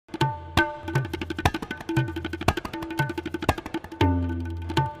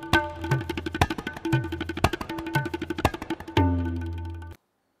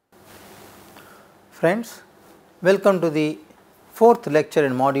Friends, welcome to the fourth lecture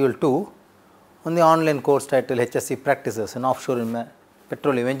in module 2 on the online course titled HSE Practices in Offshore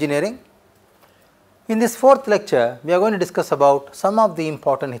Petroleum Engineering. In this fourth lecture, we are going to discuss about some of the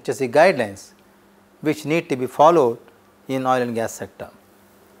important HSE guidelines which need to be followed in oil and gas sector.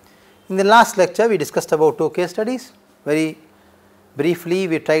 In the last lecture, we discussed about two case studies. Very briefly,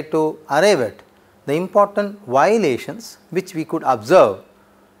 we tried to arrive at the important violations which we could observe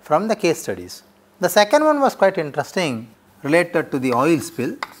from the case studies. The second one was quite interesting, related to the oil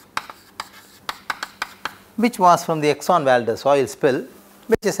spill, which was from the Exxon Valdez oil spill,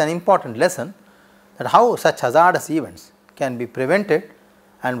 which is an important lesson that how such hazardous events can be prevented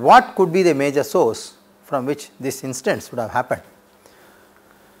and what could be the major source from which these incidents would have happened.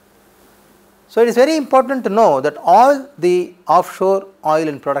 So, it is very important to know that all the offshore oil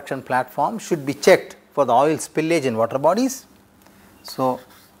and production platforms should be checked for the oil spillage in water bodies. So,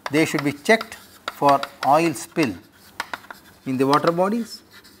 they should be checked for oil spill in the water bodies.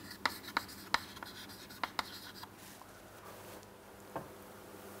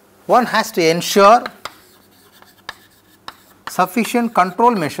 One has to ensure sufficient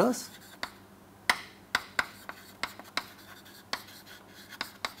control measures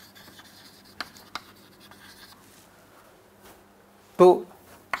to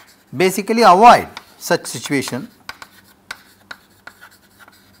basically avoid such situation,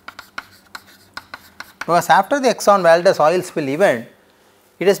 because after the Exxon Valdez oil spill event,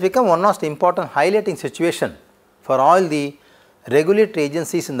 it has become one of the important highlighting situation for all the regulatory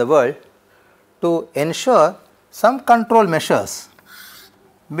agencies in the world to ensure some control measures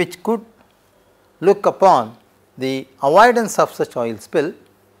which could look upon the avoidance of such oil spill,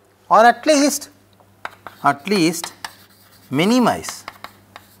 or at least minimize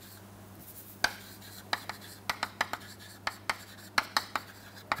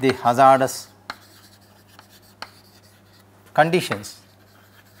the hazardous conditions,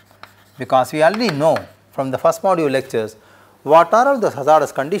 because we already know from the first module lectures what are all the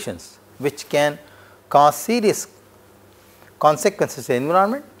hazardous conditions which can cause serious consequences to the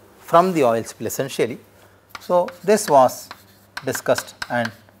environment from the oil spill essentially. So, this was discussed and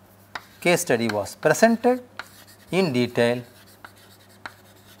case study was presented in detail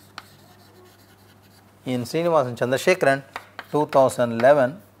in Srinivasan Chandrasekharan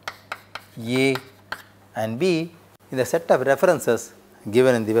 2011 A and B in the set of references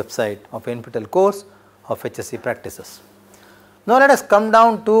given in the website of NPTEL course of HSE practices. Now, let us come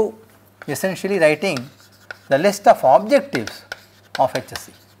down to essentially writing the list of objectives of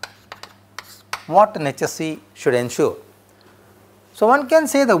HSE, what an HSE should ensure. So, one can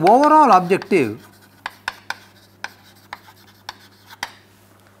say the overall objective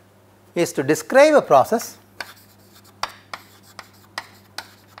is to describe a process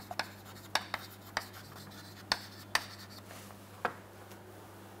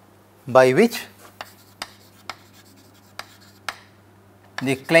by which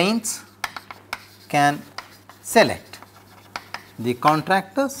the clients can select the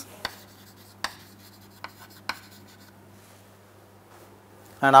contractors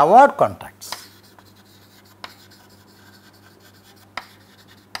and award contracts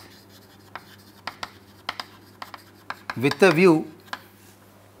with a view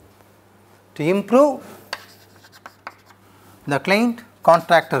to improve the client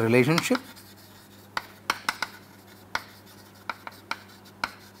contractor relationship,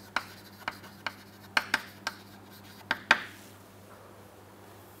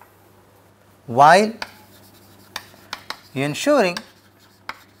 while ensuring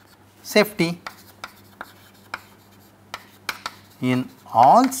safety in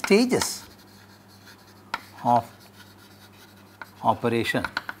all stages of operation.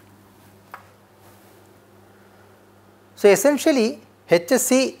 So, essentially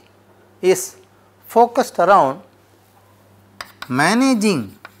HSE is focused around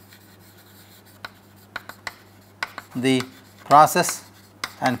managing the process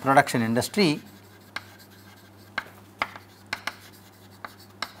and production industry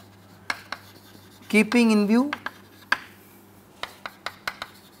keeping in view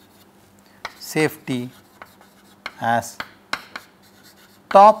safety as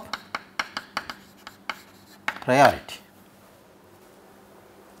top priority.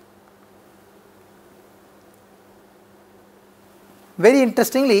 Very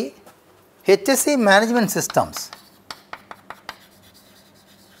interestingly, HSE management systems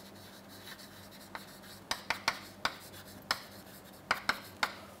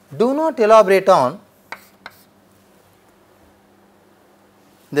do not elaborate on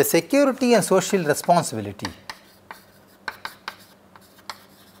the security and social responsibility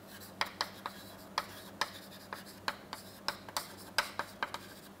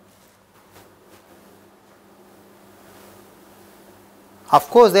Of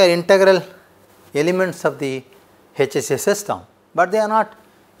course, they are integral elements of the HSE system, but they are not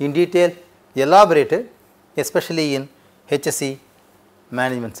in detail elaborated, especially in HSE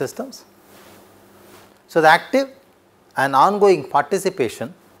management systems. So, the active and ongoing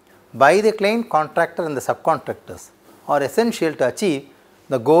participation by the client, contractor and the subcontractors are essential to achieve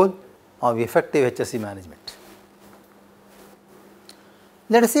the goal of effective HSE management.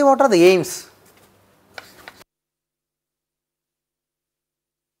 Let us see what are the aims.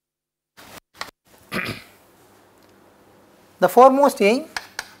 The foremost aim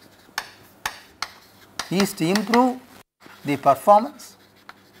is to improve the performance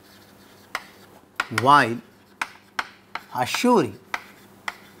while assuring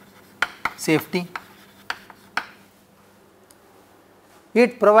safety.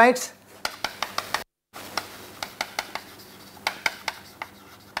 It provides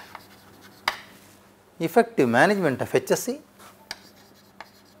effective management of HSE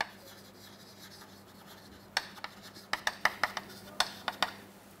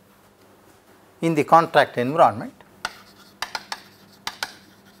in the contract environment.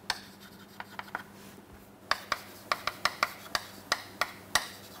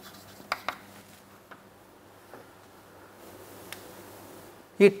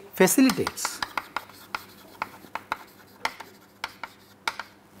 It facilitates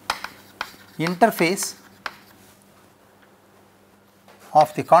interface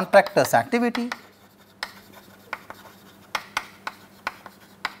of the contractor's activity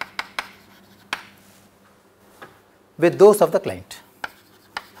with those of the client.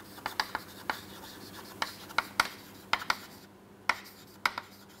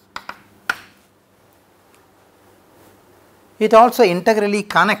 It also integrally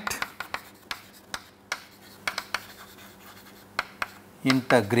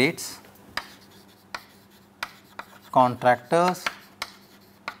integrates contractors,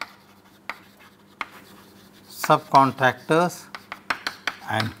 subcontractors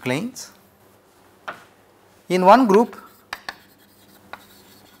and clients in one group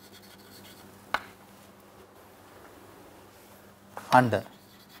under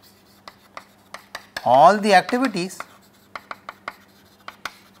all the activities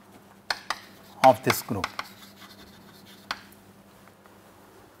of this group.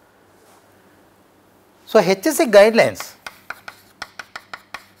 So, HSE guidelines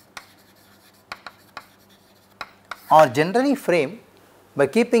are generally framed by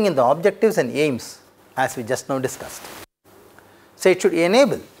keeping in the objectives and aims as we just now discussed. So, it should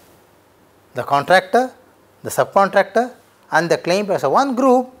enable the contractor, the subcontractor and the client as a one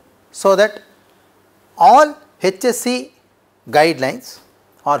group, so that all HSE guidelines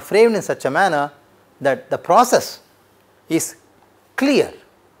are framed in such a manner that the process is clear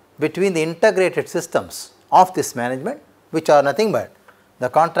between the integrated systems of this management, which are nothing but the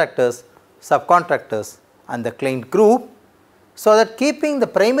contractors, subcontractors and the client group, so that keeping the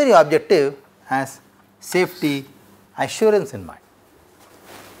primary objective as safety assurance in mind.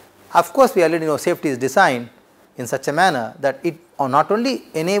 Of course, we already know safety is designed in such a manner that it not only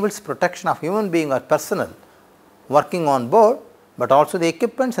enables protection of human being or personnel working on board, but also the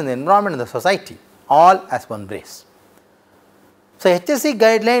equipments and the environment and the society, all as one brace. So, HSE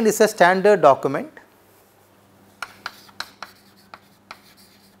guideline is a standard document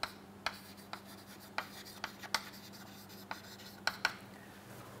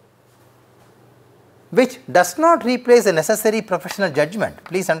which does not replace the necessary professional judgment.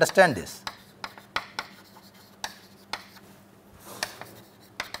 Please understand this.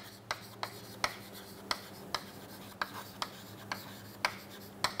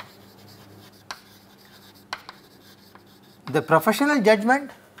 The professional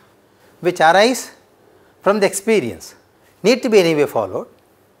judgment which arise from the experience need to be anyway followed.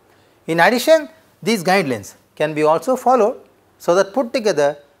 In addition, these guidelines can be also followed, so that put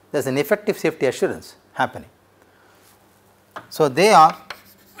together there is an effective safety assurance happening. So, they are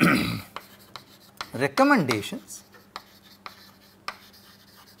recommendations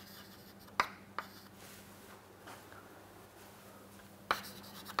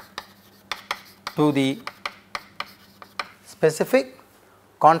to the specific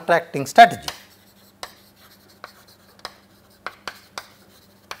contracting strategy.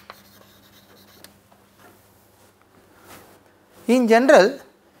 In general,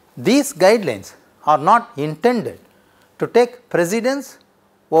 these guidelines are not intended to take precedence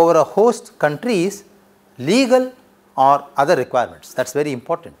over a host country's legal or other requirements. That is very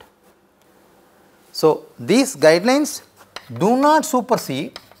important. So, these guidelines do not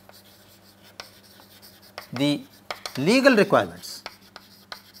supersede the legal requirements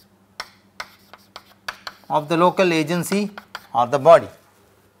of the local agency or the body.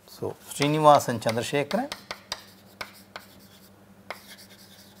 Srinivasan Chandrasekharan,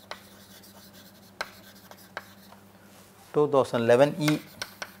 (2011) E.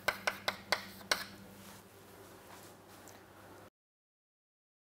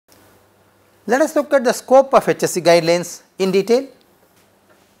 Let us look at the scope of HSE guidelines in detail.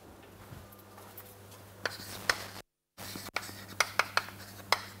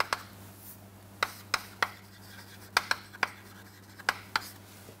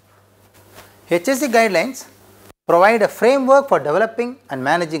 HSE guidelines provide a framework for developing and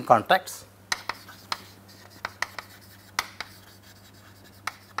managing contracts.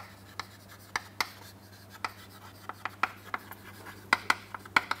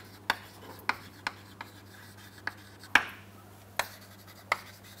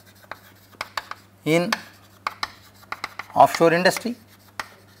 In offshore industry,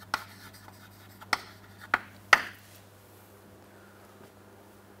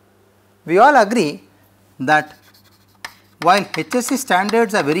 we all agree that while HSE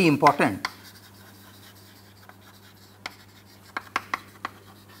standards are very important,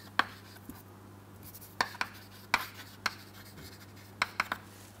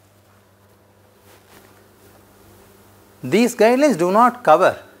 these guidelines do not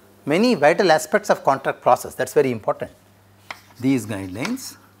cover many vital aspects of contract process. That is very important. These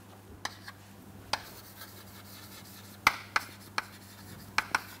guidelines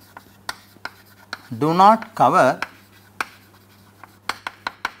do not cover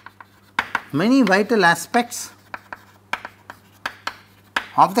many vital aspects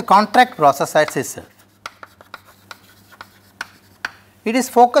of the contract process as itself. It is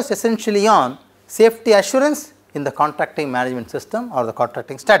focused essentially on safety assurance in the contracting management system or the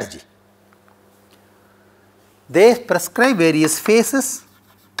contracting strategy. They prescribe various phases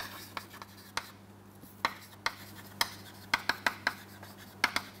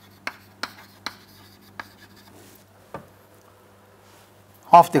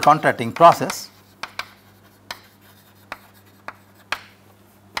of the contracting process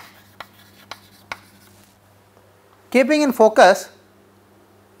keeping in focus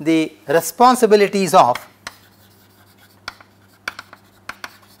the responsibilities of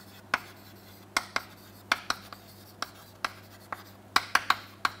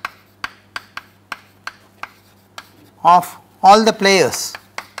all the players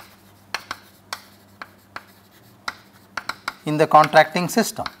in the contracting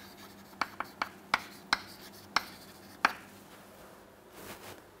system.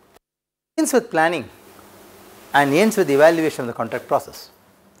 It begins with planning and ends with evaluation of the contract process.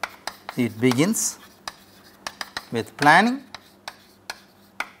 It begins with planning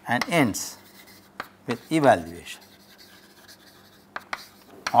and ends with evaluation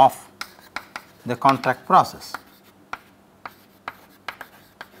of the contract process.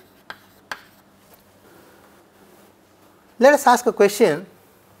 Let us ask a question: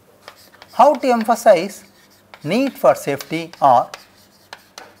 how to emphasize need for safety, or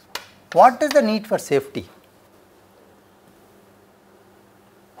what is the need for safety?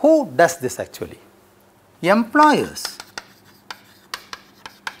 Who does this actually? Employers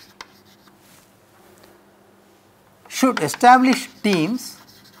should establish teams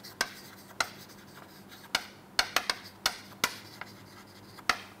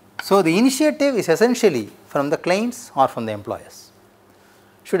so the initiative is essentially from the clients or from the employers.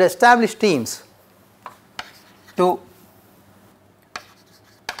 Should establish teams to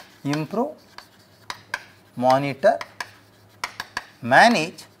improve, monitor,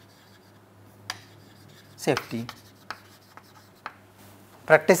 manage safety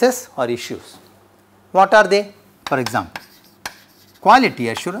practices or issues. What are they? For example, quality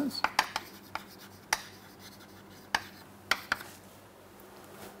assurance,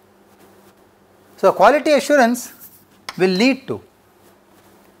 so quality assurance will lead to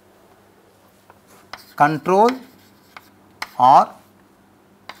control or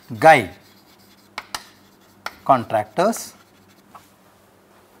guide contractors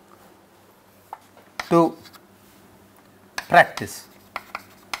to practice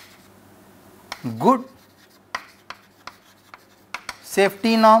good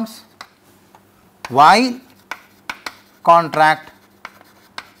safety norms while contract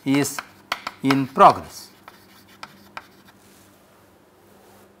is in progress.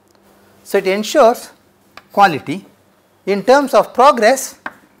 So, it ensures quality in terms of progress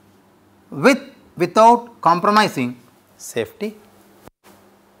without compromising safety.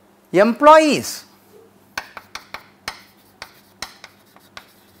 Employees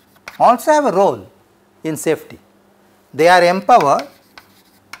also have a role in safety. They are empowered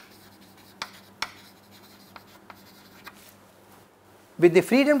with the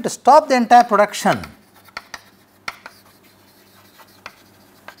freedom to stop the entire production.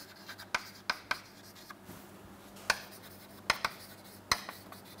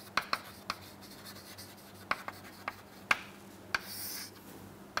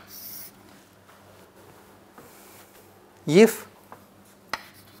 If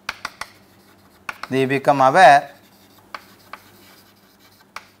they become aware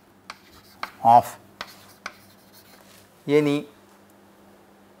of any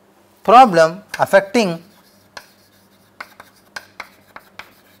problem affecting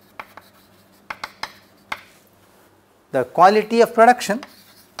the quality of production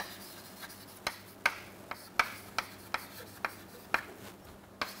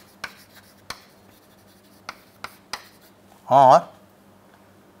or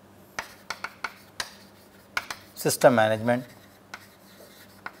system management.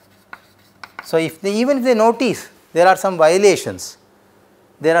 So, even if they notice there are some violations,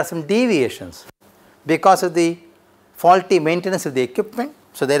 there are some deviations because of the faulty maintenance of the equipment.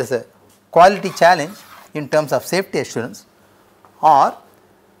 So, there is a quality challenge in terms of safety assurance, or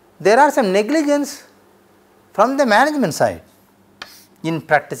there are some negligence from the management side in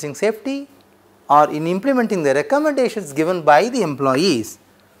practicing safety or in implementing the recommendations given by the employees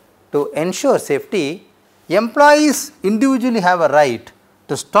to ensure safety. Employees individually have a right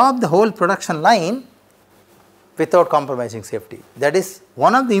to stop the whole production line without compromising safety. That is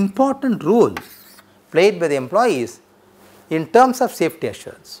one of the important rules played by the employees in terms of safety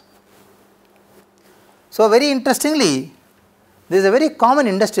assurance. So, very interestingly, this is a very common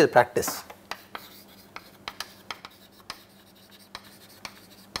industrial practice.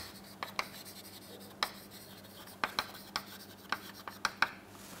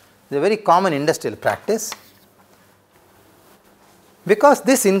 It is a very common industrial practice because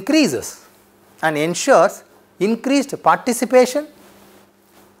this increases and ensures increased participation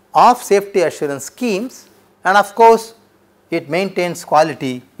of safety assurance schemes, and of course, it maintains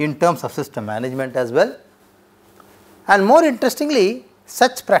quality in terms of system management as well. And more interestingly,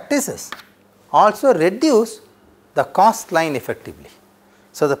 such practices also reduce the cost line effectively.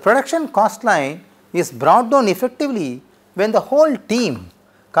 So, the production cost line is brought down effectively when the whole team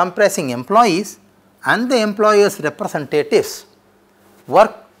comprising employees and the employers' representatives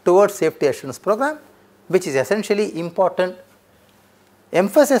work towards safety assurance program, which is essentially important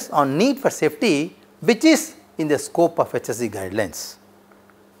emphasis on need for safety, which is in the scope of HSE guidelines.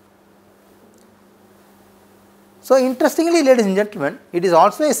 So, interestingly, ladies and gentlemen, it is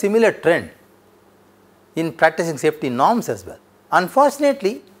also a similar trend in practicing safety norms as well.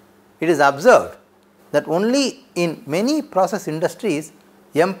 Unfortunately, it is observed that only in many process industries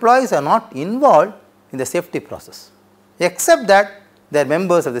employees are not involved in the safety process, except that they are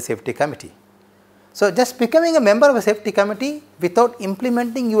members of the safety committee. So, just becoming a member of a safety committee without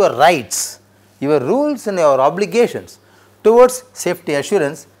implementing your rights, your rules and your obligations towards safety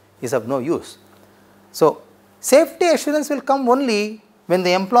assurance is of no use. So, safety assurance will come only when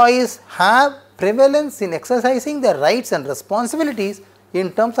the employees have prevalence in exercising their rights and responsibilities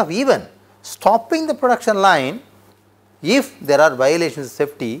in terms of even stopping the production line if there are violations of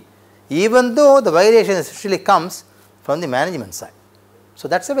safety, even though the violation essentially comes from the management side. So,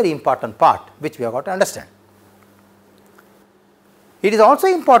 that is a very important part which we have got to understand. It is also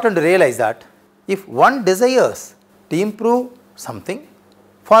important to realize that if one desires to improve something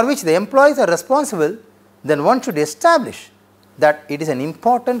for which the employees are responsible, then one should establish that it is an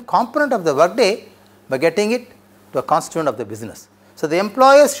important component of the workday by getting it to a constituent of the business. So, the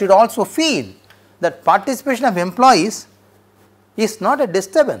employers should also feel that participation of employees is not a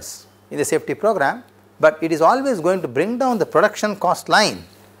disturbance in the safety program, but it is always going to bring down the production cost line,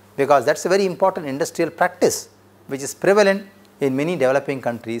 because that is a very important industrial practice which is prevalent in many developing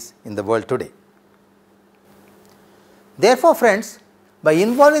countries in the world today. Therefore, friends, by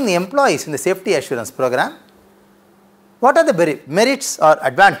involving the employees in the safety assurance program, what are the merits or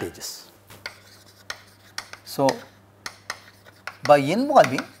advantages? So, by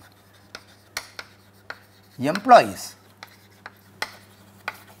involving employees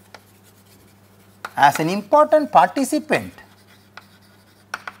as an important participant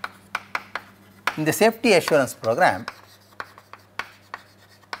in the safety assurance program,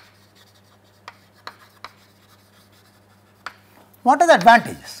 what are the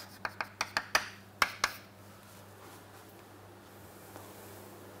advantages?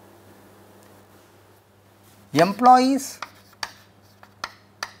 Employees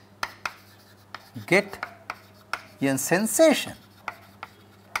get a sensation,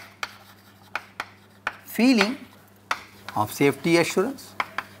 feeling of safety assurance,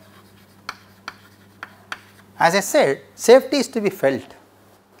 As I said, safety is to be felt.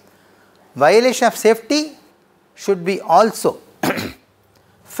 Violation of safety should be also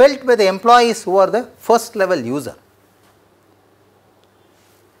felt by the employees who are the first level user.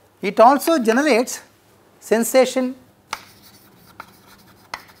 It also generates sensation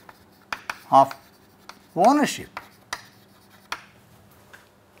of ownership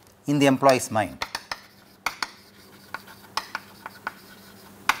in the employee's mind.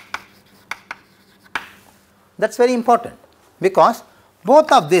 That is very important, because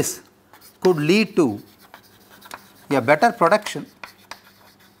both of this could lead to a better production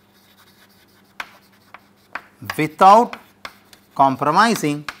without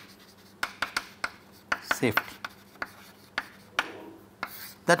compromising safety.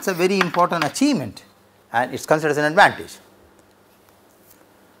 That is a very important achievement and it is considered as an advantage.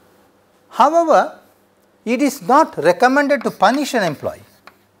 However, it is not recommended to punish an employee.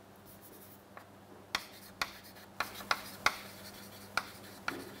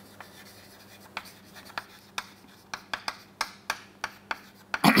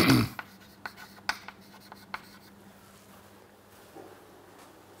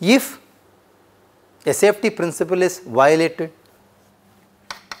 If a safety principle is violated,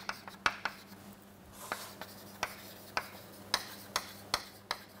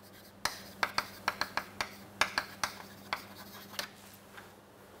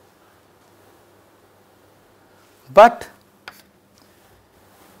 but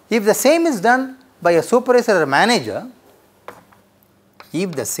if the same is done by a supervisor or manager,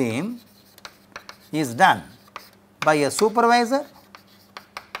 if the same is done by a supervisor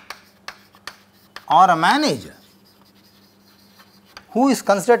or a manager who is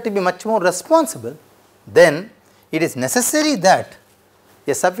considered to be much more responsible, then it is necessary that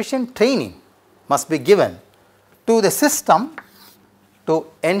a sufficient training must be given to the system to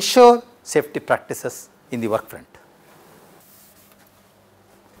ensure safety practices in the work front.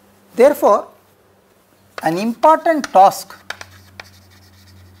 Therefore, an important task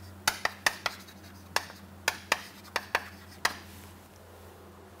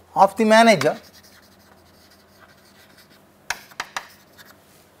of the manager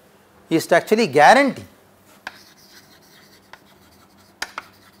is to actually guarantee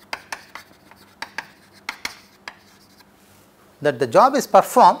that the job is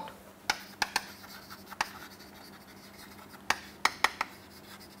performed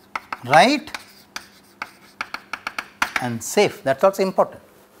right and safe. That is also important.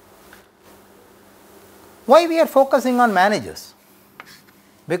 Why we are focusing on managers?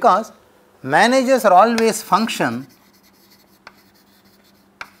 Because managers are always function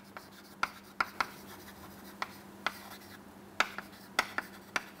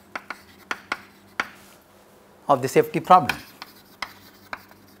of the safety problem.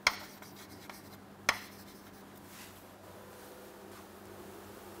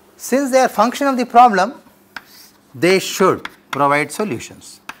 Since they are function of the problem, they should provide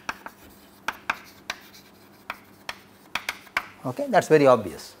solutions. Okay, that is very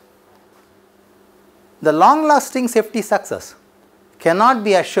obvious. The long lasting safety success cannot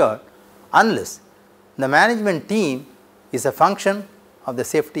be assured unless the management team is a function of the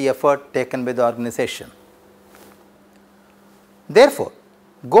safety effort taken by the organization. Therefore,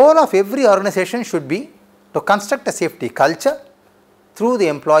 goal of every organization should be to construct a safety culture through the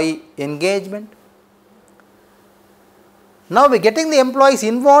employee engagement. Now, by getting the employees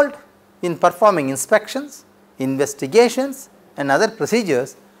involved in performing inspections, investigations and other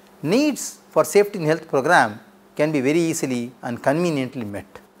procedures, needs for safety and health program can be very easily and conveniently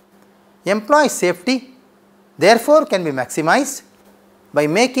met. Employee safety therefore can be maximized by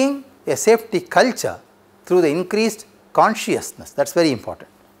making a safety culture through the increased consciousness. That is very important.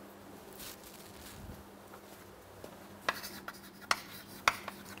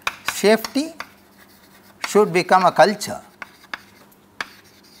 Safety should become a culture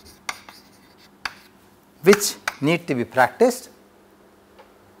which need to be practiced.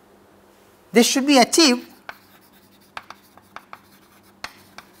 This should be achieved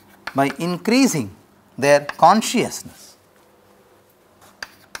by increasing their consciousness.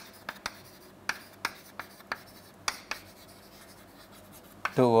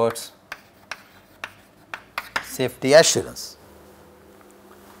 Towards safety assurance.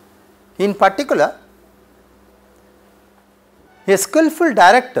 In particular, a skillful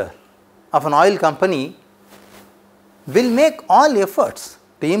director of an oil company will make all efforts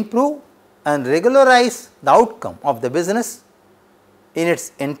to improve and regularize the outcome of the business in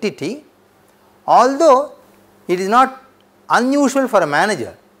its entity, although it is not unusual for a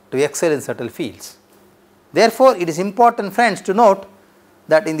manager to excel in certain fields. Therefore, it is important, friends, to note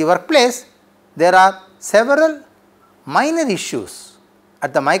that in the workplace there are several minor issues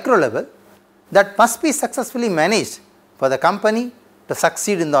at the micro level that must be successfully managed for the company to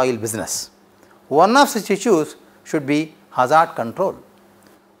succeed in the oil business. One of such issues should be hazard control.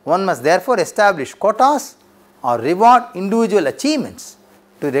 One must therefore establish quotas or reward individual achievements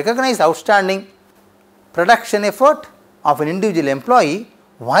to recognize outstanding production effort of an individual employee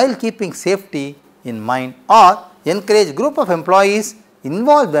while keeping safety in mind, or encourage group of employees,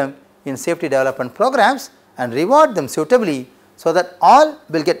 involve them in safety development programs and reward them suitably, so that all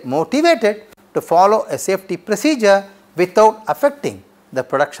will get motivated to follow a safety procedure without affecting the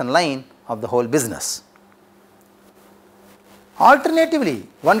production line of the whole business. Alternatively,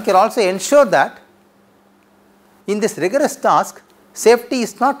 one can also ensure that in this rigorous task, safety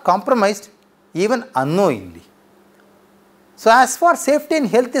is not compromised even unknowingly. So, as far as safety and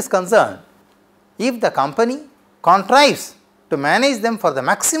health is concerned, if the company contrives to manage them for the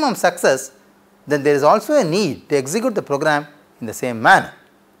maximum success, then there is also a need to execute the program in the same manner.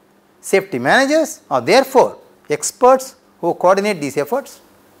 Safety managers are therefore experts who coordinate these efforts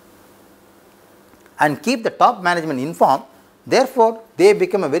and keep the top management informed. Therefore, they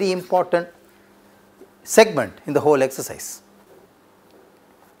become a very important segment in the whole exercise.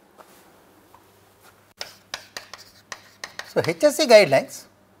 So, HSE guidelines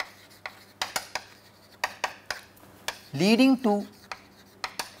leading to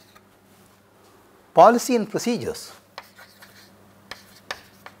policy and procedures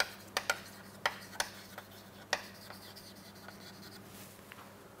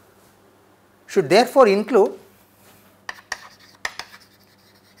should therefore include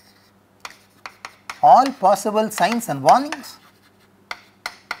all possible signs and warnings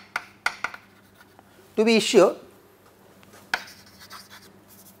to be issued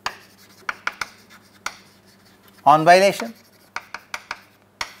on violation,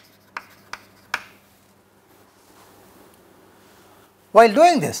 while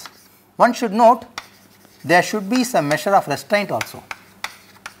doing this, one should note there should be some measure of restraint also,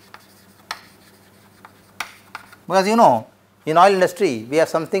 because you know in oil industry we have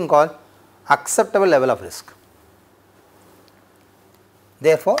something called acceptable level of risk.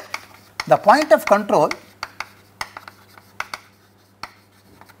 Therefore, the point of control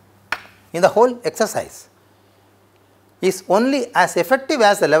in the whole exercise is only as effective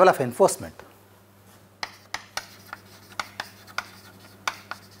as the level of enforcement.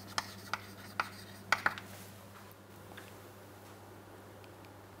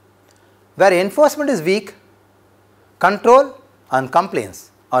 Where enforcement is weak, control and compliance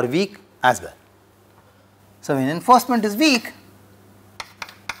are weak as well. So, when enforcement is weak,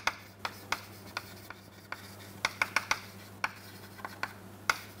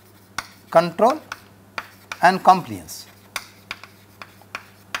 control and compliance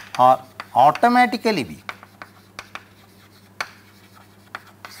are automatically weak.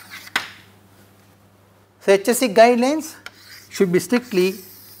 So, HSE guidelines should be strictly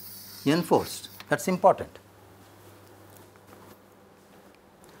enforced, that is important.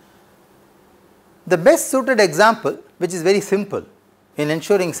 The best suited example, which is very simple in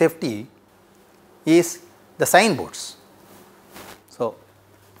ensuring safety, is the signboards. So,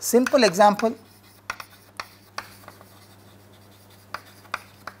 simple example,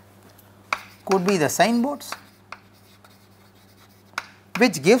 could be the signboards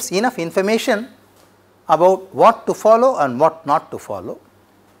which gives enough information about what to follow and what not to follow.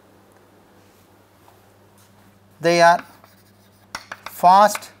 They are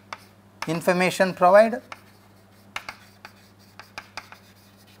fast information provider,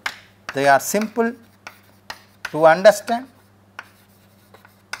 they are simple to understand,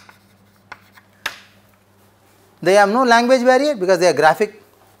 they have no language barrier because they are graphic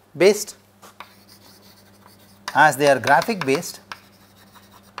based. As they are graphic based,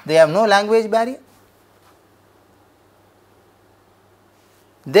 they have no language barrier.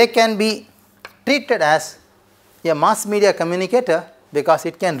 They can be treated as a mass media communicator because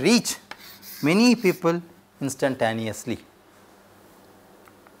it can reach many people instantaneously.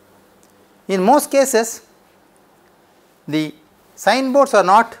 In most cases, the signboards are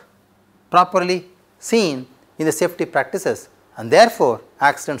not properly seen in the safety practices and therefore,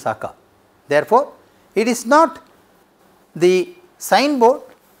 accidents occur. Therefore, it is not the signboard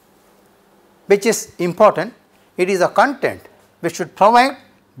which is important, it is a content which should provide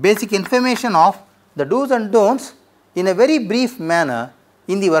basic information of the do's and don'ts in a very brief manner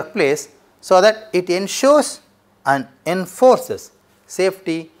in the workplace, so that it ensures and enforces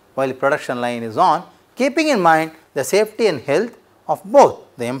safety while the production line is on, keeping in mind the safety and health of both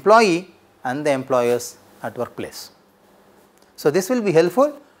the employee and the employers at workplace. So, this will be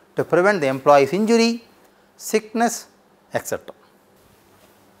helpful to prevent the employee's injury sickness, etc.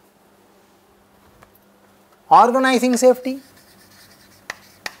 Organizing safety,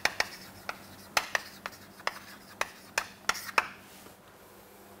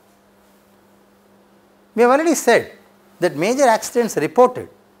 we have already said that major accidents reported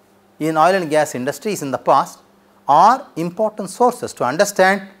in oil and gas industries in the past are important sources to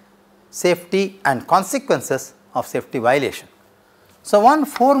understand safety and consequences of safety violation. So, one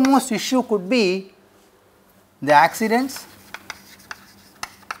foremost issue could be the accidents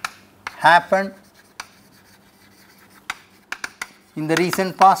happened in the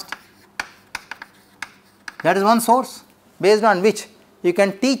recent past. That is one source based on which you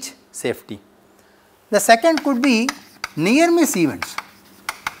can teach safety. The second could be near miss events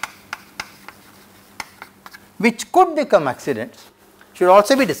which could become accidents, should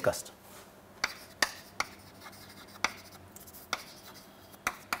also be discussed.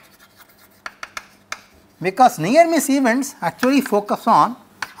 Because near miss events actually focus on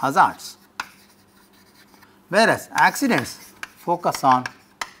hazards, whereas accidents focus on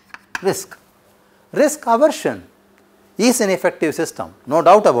risk. Risk aversion is an effective system, no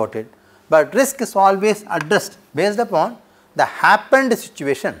doubt about it, but risk is always addressed based upon the happened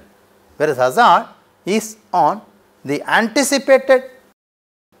situation, whereas hazard is on the anticipated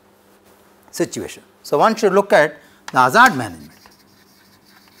situation. So, one should look at the hazard management.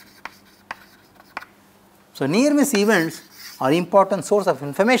 So, near miss events are important source of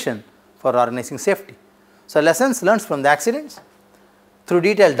information for organizing safety. So, lessons learned from the accidents through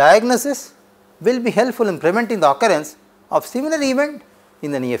detailed diagnosis will be helpful in preventing the occurrence of similar event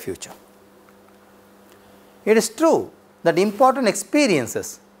in the near future. It is true that important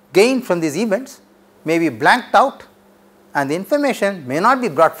experiences gained from these events may be blanked out and the information may not be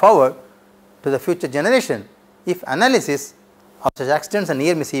brought forward to the future generation if analysis of such accidents and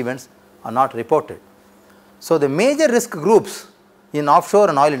near miss events are not reported. So, the major risk groups in offshore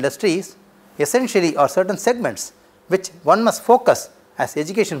and oil industries essentially are certain segments which one must focus as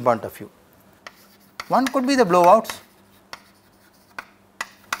education point of view. One could be the blowouts,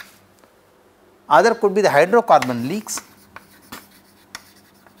 other could be the hydrocarbon leaks,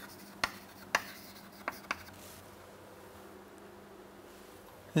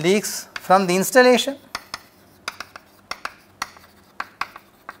 leaks from the installation,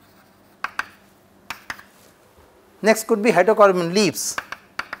 next could be hydrocarbon leaks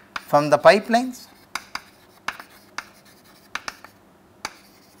from the pipelines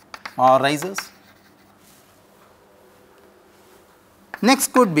or risers,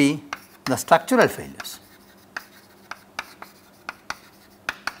 next could be the structural failures.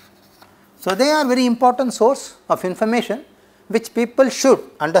 So, they are very important source of information which people should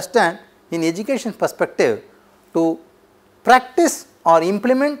understand in education perspective to practice or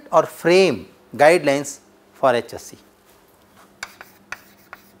implement or frame guidelines for HSE.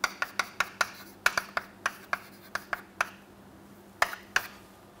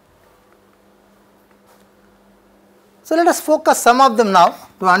 So, let us focus some of them now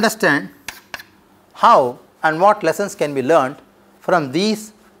to understand how and what lessons can be learned from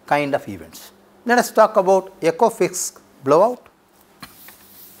these kind of events. Let us talk about Ecofix blowout.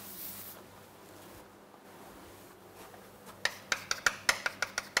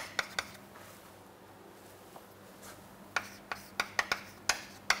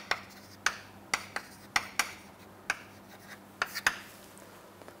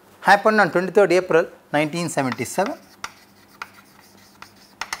 Happened on 23rd April 1977.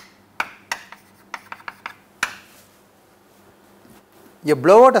 A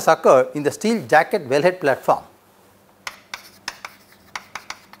blowout has occurred in the steel jacket wellhead platform.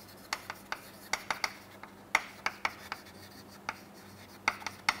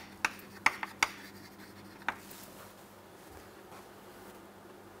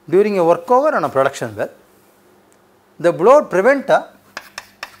 During a workover on a production well, the blowout preventer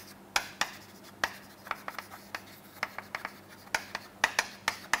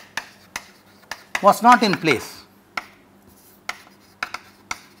was not in place.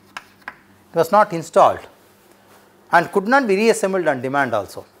 It was not installed and could not be reassembled on demand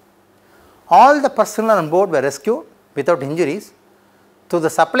also. All the personnel on board were rescued without injuries to the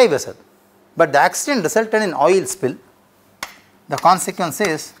supply vessel, but the accident resulted in oil spill. The consequence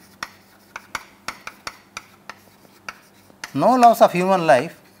is no loss of human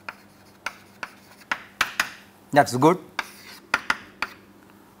life, that is good,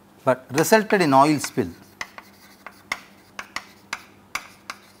 but resulted in oil spill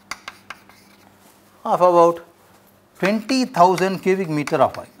of about 20,000 cubic meter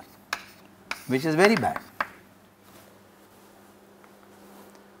of oil, which is very bad.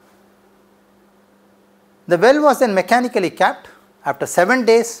 The well was then mechanically capped after 7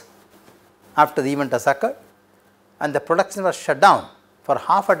 days after the event has occurred, and the production was shut down for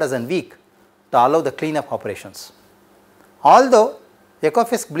half a dozen weeks to allow the cleanup operations. Although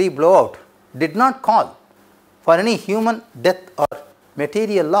Ekofisk blowout did not call for any human death or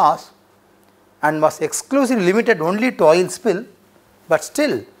material loss and was exclusively limited only to oil spill, but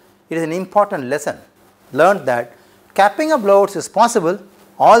still it is an important lesson learned that capping of blowouts is possible,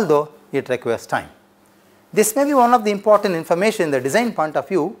 although it requires time. This may be one of the important information in the design point of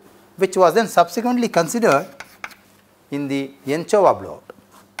view, which was then subsequently considered in the Yenchova blowout.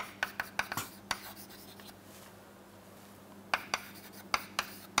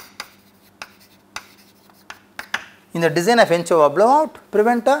 In the design of Yenchova blowout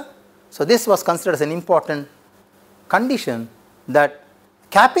preventer, so this was considered as an important condition that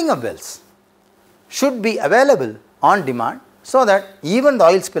capping of wells should be available on demand, so that even the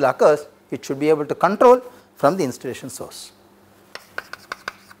oil spill occurs, it should be able to control from the installation source.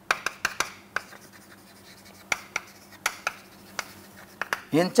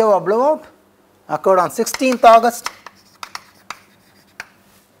 Yenchova blowout occurred on 16th August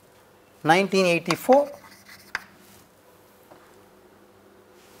 1984.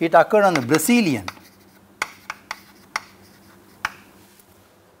 It occurred on the Brazilian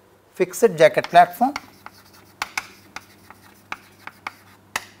fixed jacket platform,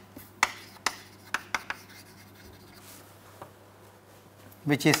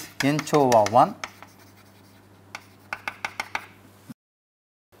 which is Yenchova 1.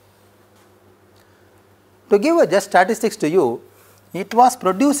 To give a just statistics to you, it was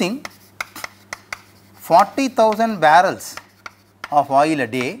producing 40,000 barrels of oil a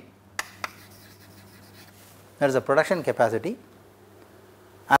day, that is the production capacity,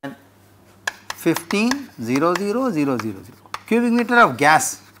 and 15,000,000 cubic meter of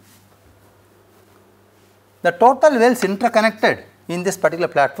gas. The total wells interconnected in this particular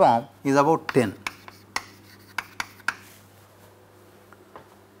platform is about 10.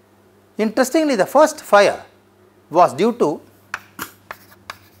 Interestingly, the first fire was due to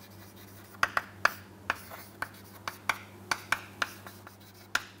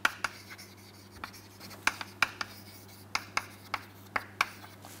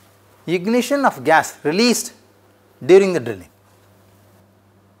ignition of gas released during the drilling.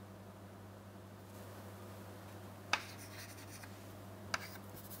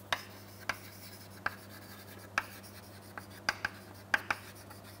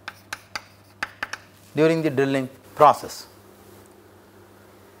 During the drilling process.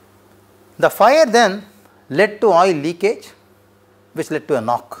 The fire then led to oil leakage, which led to a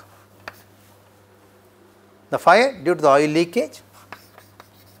knock. The fire due to the oil leakage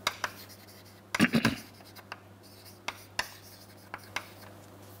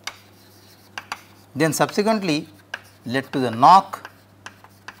then subsequently led to the knock.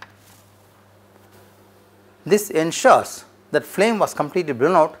 This ensures that flame was completely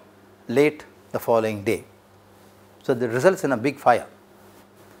blown out late the following day. So, that results in a big fire.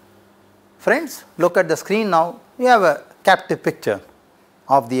 Friends, look at the screen now. We have a captive picture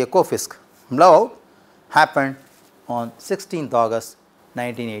of the Ekofisk blowout happened on 16th August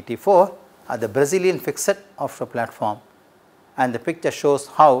 1984 at the Brazilian fixed offshore platform, and the picture shows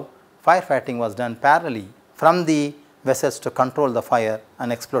how firefighting was done parallelly from the vessels to control the fire,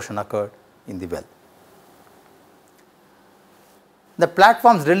 and explosion occurred in the well. The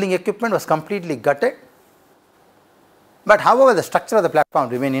platform's drilling equipment was completely gutted, but however the structure of the platform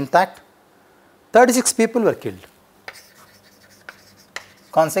remained intact. 36 people were killed.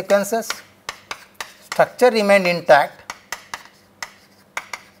 Consequences: structure remained intact,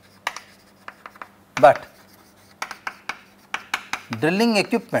 but drilling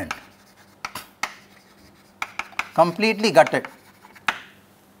equipment completely gutted.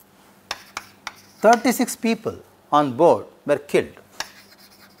 36 people on board were killed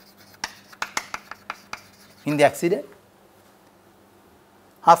in the accident.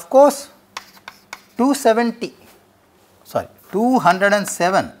 Of course, 207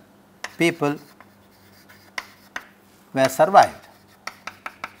 people were survived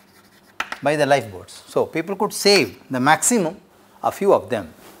by the lifeboats. So, people could save the maximum, a few of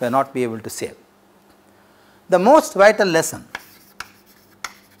them were not be able to save. The most vital lesson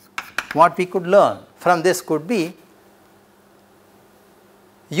what we could learn from this could be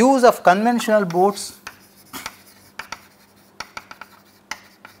use of conventional boats,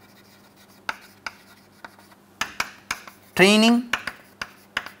 training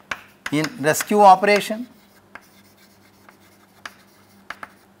in rescue operation,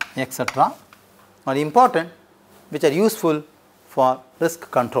 etc. are important, which are useful for risk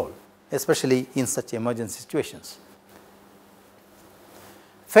control. especially in such emergency situations.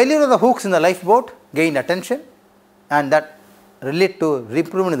 Failure of the hooks in the lifeboat gained attention, and that relate to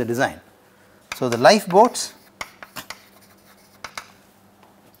improvement in the design. So, the lifeboats,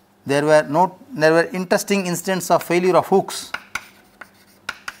 there were interesting instances of failure of hooks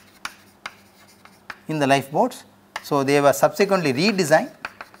in the lifeboats. So, they were subsequently redesigned.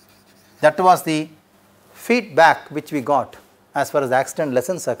 That was the feedback which we got as far as the accident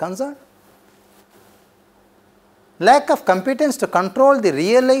lessons are concerned. Lack of competence to control the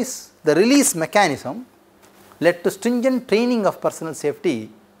release mechanism led to stringent training of personal safety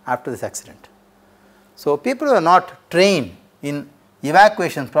after this accident. So, people were not trained in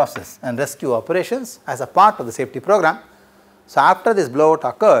evacuation process and rescue operations as a part of the safety program. So, after this blowout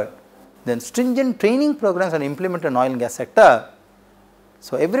occurred, then stringent training programs are implemented in oil and gas sector.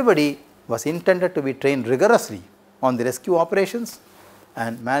 So, everybody was intended to be trained rigorously on the rescue operations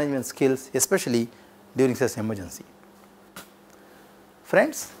and management skills, especially during such emergency.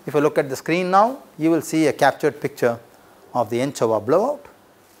 Friends, if you look at the screen now, you will see a captured picture of the Anchova blowout,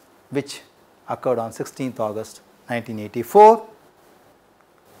 which occurred on 16th August 1984.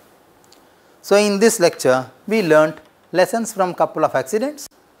 So, in this lecture, we learnt lessons from couple of accidents.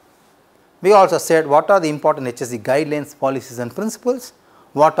 We also said what are the important HSE guidelines, policies and principles,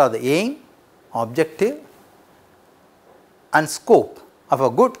 what are the aim, objective and scope of a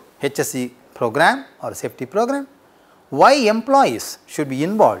good HSE program or safety program, why employees should be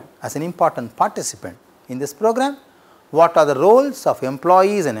involved as an important participant in this program, what are the roles of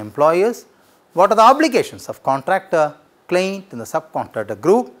employees and employers, what are the obligations of contractor, client and the subcontractor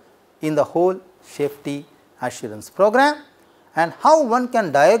group in the whole safety assurance program, and how one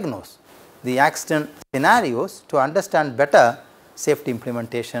can diagnose the accident scenarios to understand better safety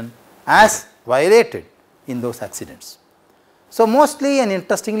implementation as violated in those accidents. So, mostly and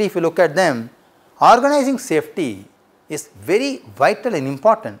interestingly, if you look at them, organizing safety is very vital and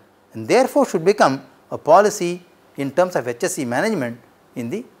important, and therefore should become a policy in terms of HSE management in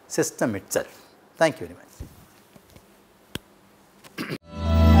the system itself. Thank you very much.